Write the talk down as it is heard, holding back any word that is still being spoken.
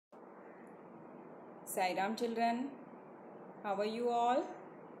Sai Ram children, how are you all?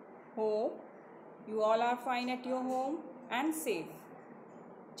 Hope you all are fine at your home and safe.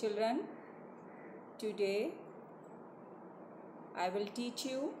 Children, today I will teach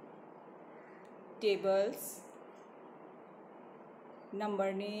you tables,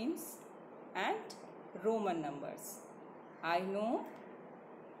 number names and Roman numbers. I know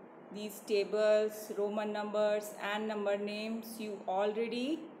these tables, Roman numbers and number names you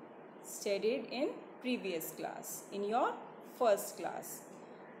already studied in previous class, in your first class,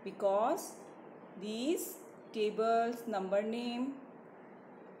 because these tables, number name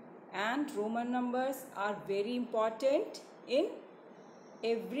and Roman numbers are very important in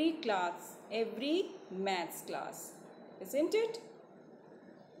every class, every maths class, isn't it?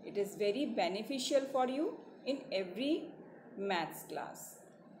 It is very beneficial for you in every maths class.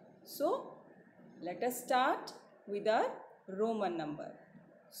 So, let us start with our Roman number.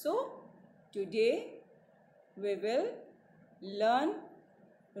 So, today we will learn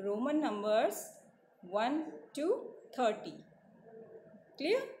Roman numbers 1 to 30.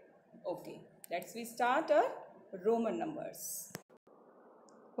 Clear? Okay, let's we start our Roman numbers.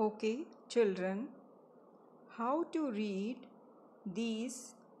 Okay, children, how to read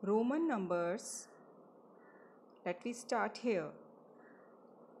these Roman numbers? Let me start here.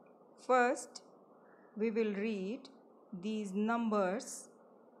 First, we will read these numbers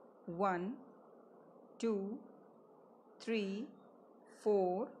 1, 2, 3,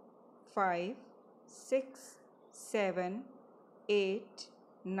 4, 5, 6, 7, 8,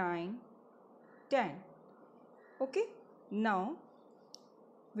 9, 10. Okay, now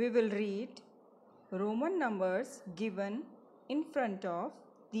we will read Roman numbers given in front of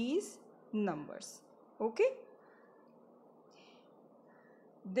these numbers. Okay,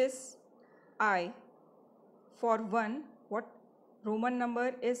 this I, for 1, what Roman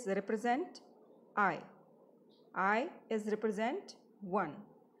number is represent? I is represent 1.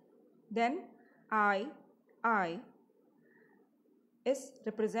 Then I is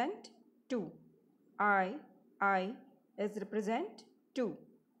represent 2. I is represent 2.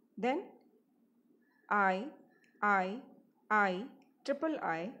 Then I, triple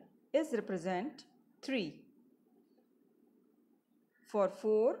I is represent 3. For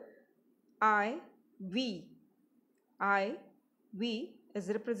 4, V is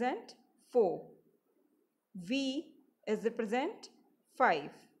represent 4. V is represent 5.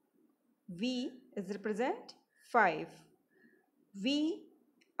 V is represent 5.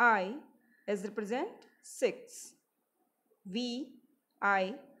 I is represent 6.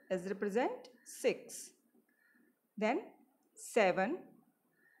 I is represent 6. Then 7.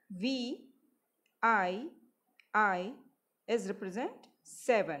 I is represent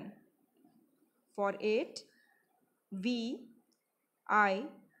 7. For 8,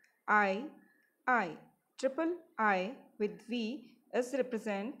 triple I with V is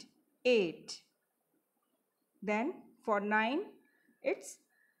represent 8. Then for 9, it's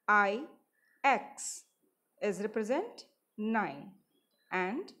X is represent 9.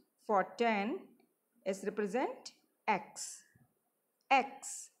 And for 10 is represent X.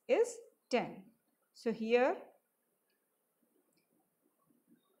 X is 10. So here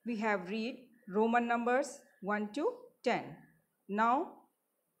we have read Roman numbers 1 to 10. Now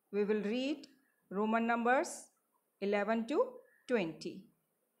we will read Roman numbers 11 to 20.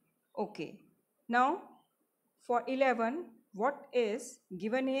 Okay. Now for 11, what is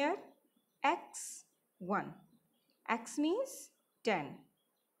given here? X1. X means 10.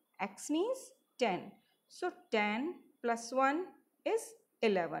 X means 10. So 10 plus 1 is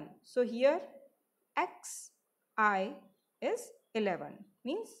 11. So here Xi is 11.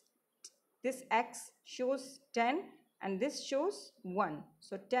 Means this X shows 10 and this shows 1.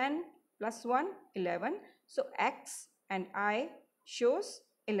 So 10 plus 1, 11. So X and I shows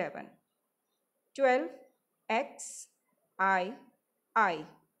 11. 12 Xi.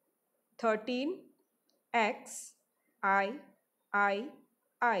 13 Xi.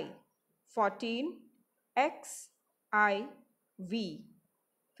 14 Xiv.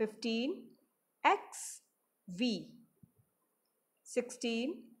 15 Xv.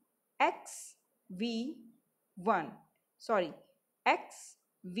 16 Xv1. Sorry,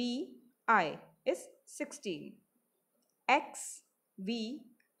 XVI is 16. XVI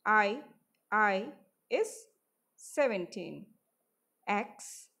is 17.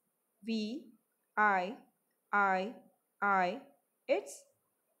 XVI it's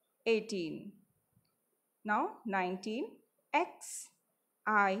 18. Now 19.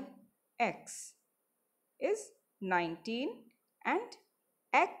 XIX is 19 and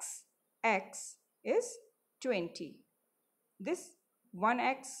XX is 20. This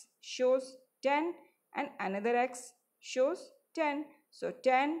 1x shows 10 and another X shows 10. So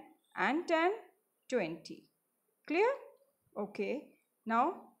 10 and 10, 20. Clear? Okay.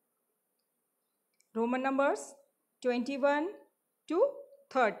 Now Roman numbers 21 to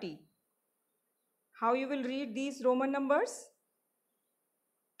 30. How you will read these Roman numbers?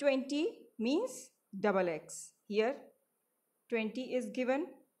 20 means double X. Here 20 is given.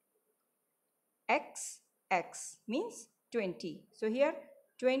 X means 20. So here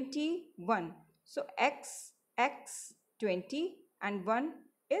 21. So X 20 and 1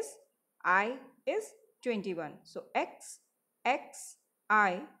 is I is 21. So I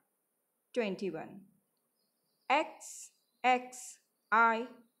 21. I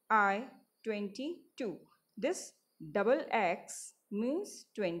 22. This double X means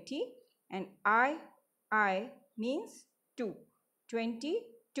 20 and I means 2.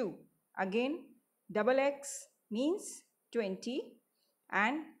 22. Again double X means 20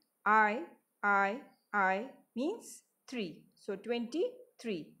 and I means 3. So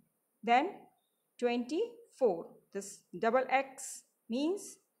 23. Then 24. This double X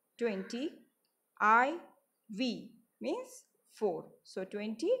means 20. V means 4. So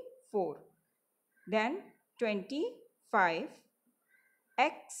 24. Then 25.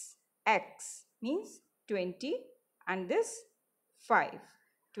 X means 20 and this 5.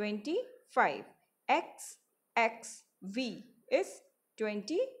 25. V is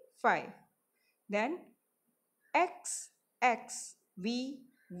 25. Then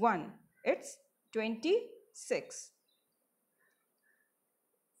V1, it's 26.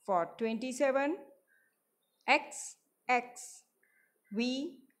 For 27,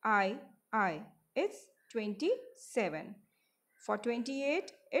 XXVII, it's 27. For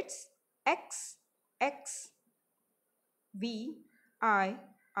 28, it's XXVIII,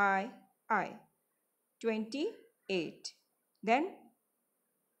 28. Then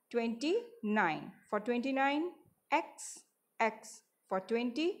 29. For 29, XX. For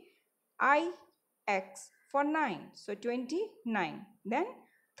 20, IX. For 9. So 29. Then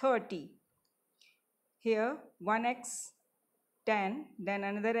 30. Here 1x 10, then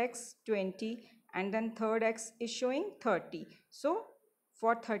another x 20, and then third x is showing 30. So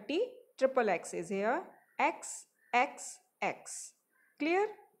for 30, triple x is here, x. Clear?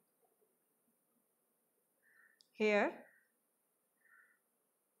 Here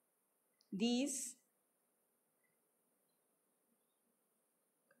these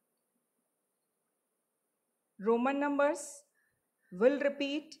Roman numbers will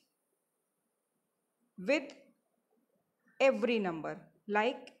repeat with every number,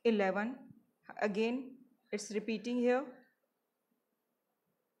 like 11. Again it's repeating here.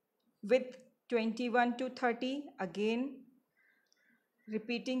 With 21 to 30, again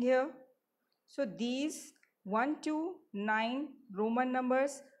repeating here. So these 1 to 9 Roman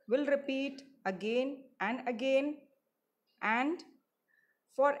numbers will repeat again and again. And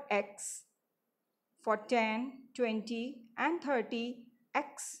for x, for 10, 20 and 30,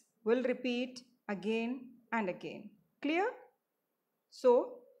 x will repeat again and again. Clear?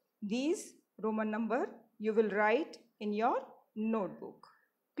 So these Roman number you will write in your notebook.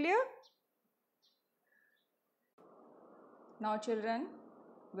 Clear? Now children,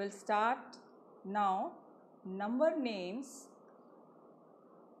 we'll start now number names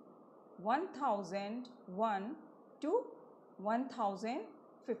 1001 to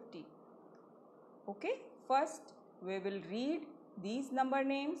 1050. Okay, first we will read these number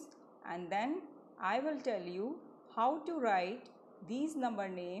names and then I will tell you how to write these number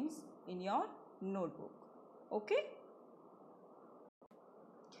names in your notebook. Okay?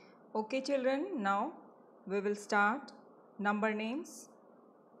 Okay children, now we will start number names.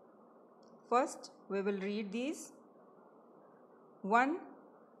 First we will read these.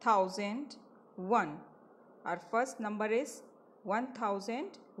 1001. Our first number is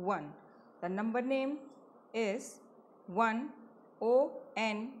 1001. The number name is 1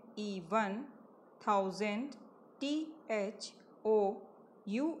 ONE 1000 THOUSAND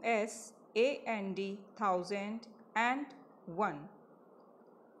 1001.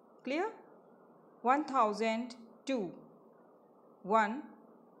 Clear? 1002.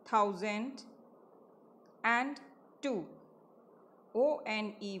 1000 and 2.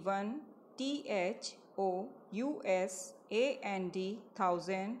 ONE THOUSAND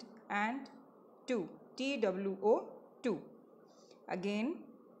 1000 and 2. TWO2. Again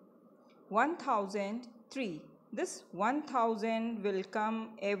 1003. This 1000 will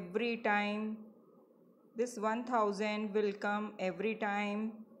come every time. This 1000 will come every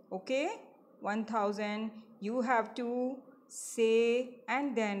time. Okay? 1000 you have to say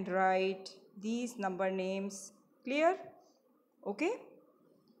and then write these number names. Clear? Okay?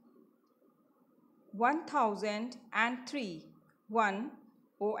 1003. 1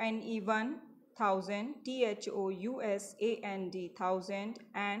 one, thousand, thousand, thousand,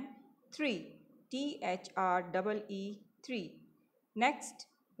 and 3 three. Next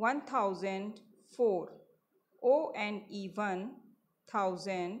 1004. one,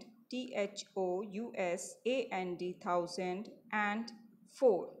 thousand, thousand, and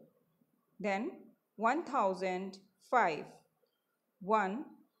 4. Then 1005. 1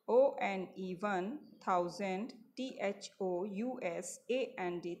 one, thousand,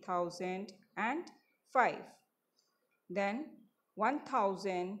 thousand, and 5. Then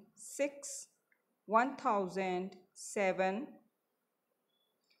 1006, 1007,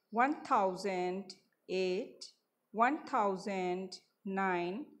 1008,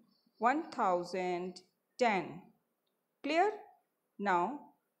 1009, 1010. Clear? Now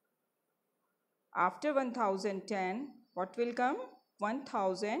after 1010, what will come?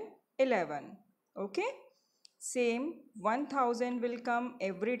 1011. Okay? Same 1000 will come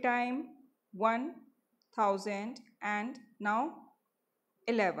every time. 1000 and now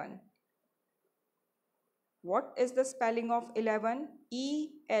 11. What is the spelling of 11?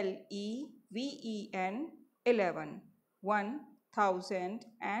 E-L-E-V-E-N, 11.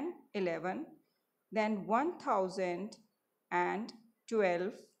 1011. Then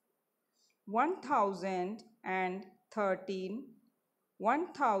 1012, 1013,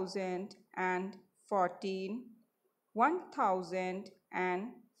 1014,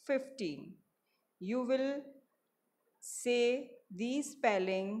 1015. You will say these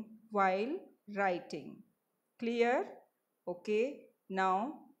spelling while writing. Clear? Okay.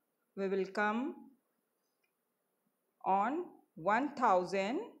 Now we will come on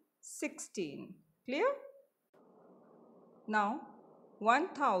 1016. Clear? Now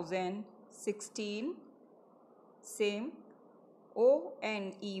 1016, same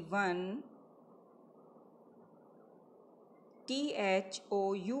one,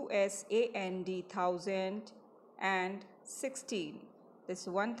 thousand and 16. This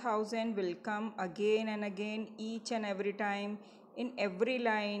 1000 will come again and again, each and every time. In every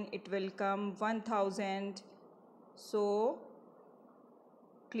line it will come 1000. So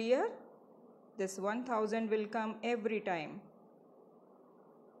clear? This 1000 will come every time.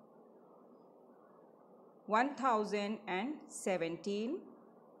 1017.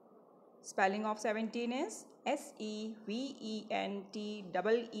 Spelling of 17 is S-E-V-E-N-T-E-E-N,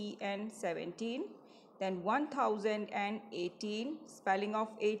 17. Then 1018. Spelling of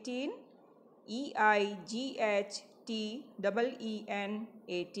 18, E-I-G-H-T-E-E-N,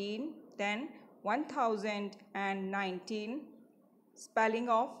 18. Then 1019. Spelling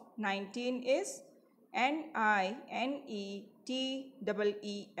of 19 is N-I-N-E-T-E-E-N,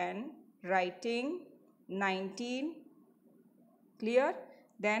 writing 19. Clear?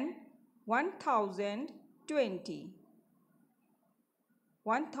 Then 1020.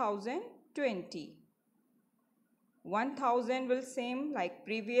 1020. 1000 will same like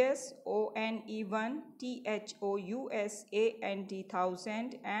previous, O-N-E-1, T-H-O-U-S-A-N-T,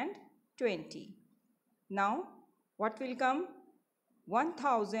 thousand and 20. Now what will come?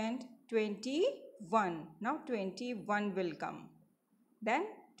 1021. Now 21 will come. Then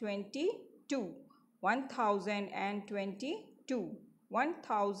 22. 1022.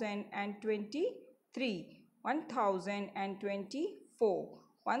 1023. 1024.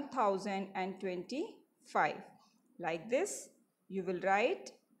 1025. Like this you will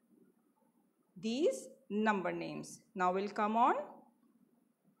write these number names. Now we'll come on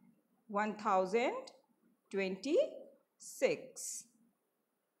 1026.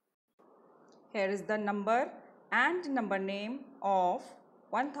 Here is the number and number name of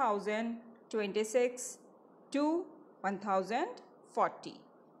 1026 to 1040.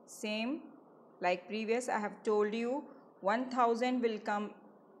 Same like previous, I have told you 1000 will come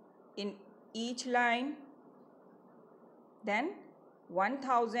in each line. Then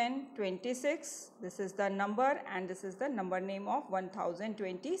 1026, this is the number and this is the number name of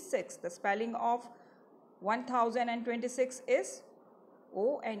 1026. The spelling of 1026 is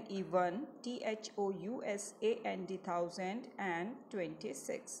O-N-E-1, T-H-O-U-S-A-N-D, thousand and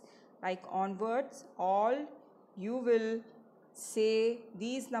 26. Like onwards, all you will say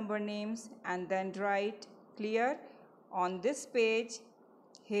these number names and then write. Clear? On this page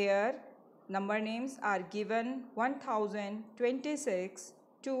here number names are given 1026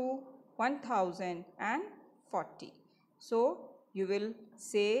 to 1040. So you will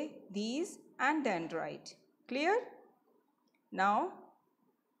say these and then write. Clear? Now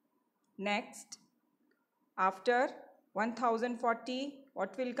next, after 1040,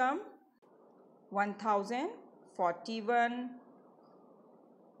 what will come?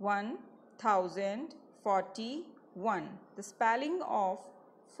 1041, 1041. The spelling of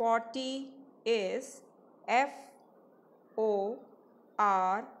 40 is F-O-R-T-Y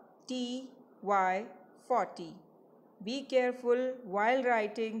 40. Be careful while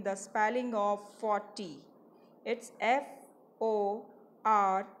writing the spelling of 40. It's F-O-R-T-Y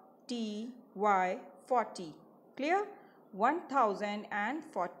 40. Clear?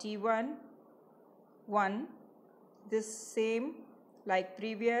 1041. 1. This same like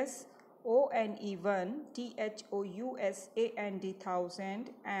previous. O-N-E-1, T-H-O-U-S-A-N-D 1000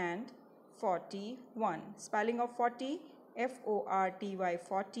 and 41. Spelling of 40, F-O-R-T-Y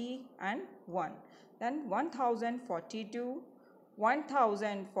 40 and 1. Then 1042,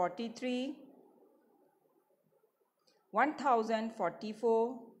 1043,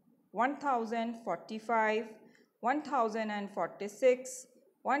 1044, 1045, 1046,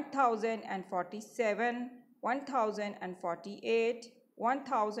 1047, 1048,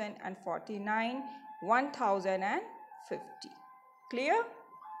 1049, 1050. Clear?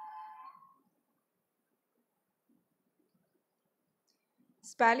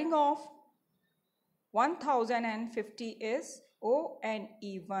 Spelling of 1050 is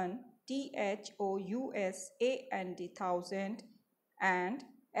O-N-E-1, T-H-O-U-S-A-N-D 1000 and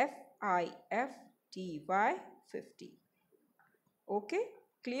F-I-F-T-Y 50. Okay?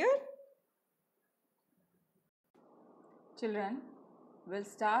 Clear? Children, we'll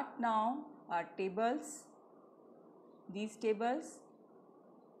start now our tables. These tables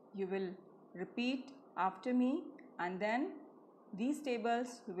you will repeat after me, and then these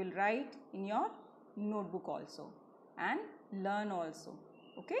tables you will write in your notebook also and learn also.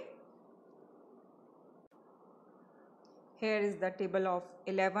 Okay? Here is the table of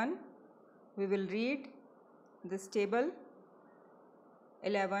 11. We will read this table.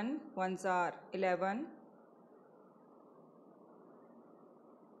 11 ones are 11.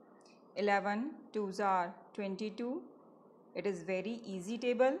 11 twos are 22. It is very easy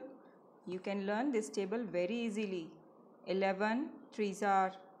table. You can learn this table very easily. 11 threes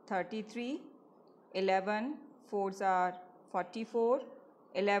are 33. 11 fours are 44.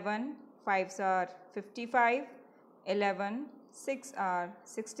 11 fives are 55. 11 6 are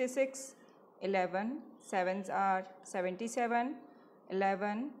 66. 11 sevens are 77.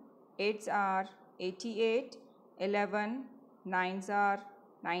 11 eights are 88. 11 nines are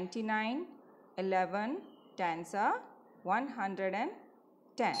 99. 11 tens are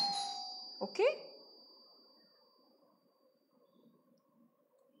 110. Okay?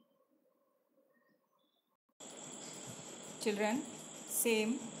 Children,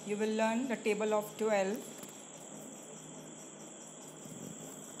 same you will learn the table of 12.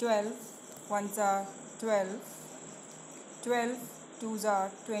 12 ones are 12. 12 twos are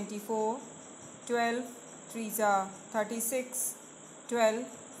 24. 12 threes are 36. 12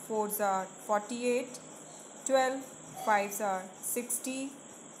 fours are 48. 12 fives are 60.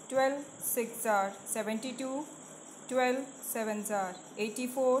 12 sixes are 72. 12 sevens are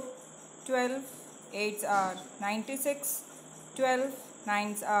 84. 12 eights are 96. 12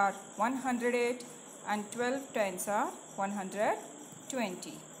 nines are 108 and 12 tens are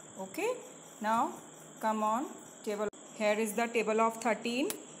 120. Okay, now come on table. Here is the table of 13.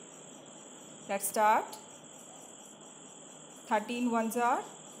 Let's start. 13 ones are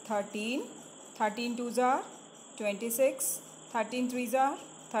 13. 13 twos are 26. 13 threes are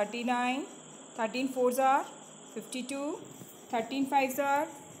 39. 13 fours are 52. 13 fives are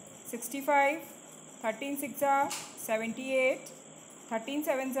 65. 13 sixes are 78. 13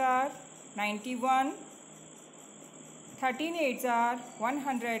 sevens are 91. 13 eights are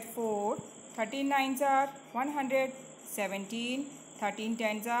 104. 13 nines are 117. 13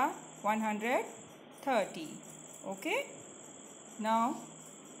 tens are 130. Okay? Now,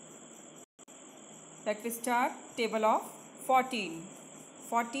 let me start table of 14.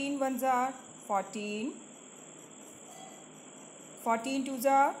 14 ones are 14. 14 twos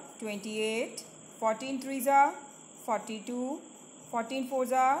are 28. 14 threes are 42. 14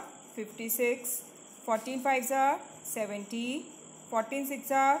 fours are 56. 14 fives are 70. 14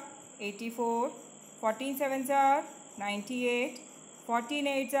 sixes are 84. 14 sevens are 98. 14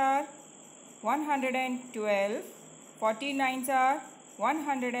 eights are 112. 14 nines are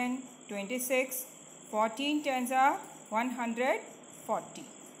 126. 14 tens are 140.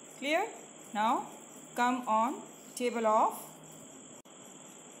 Clear? Now come on table of.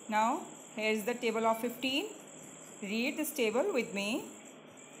 Now here is the table of 15. Read this table with me.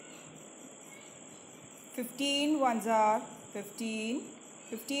 15 ones are 15.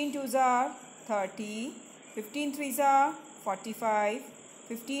 15 twos are 30. 15 threes are 45.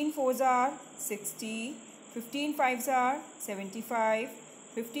 15 fours are 60. 15 fives are 75.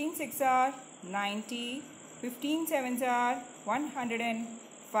 15 6 are 90, 15 7s are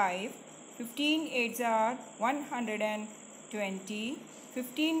 105, 15 8s are 120,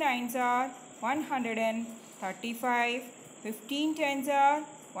 15 9s are 135, 15 10s are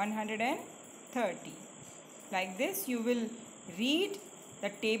 130. Like this you will read the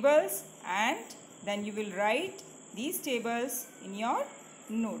tables and then you will write these tables in your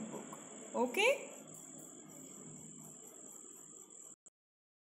notebook. Okay?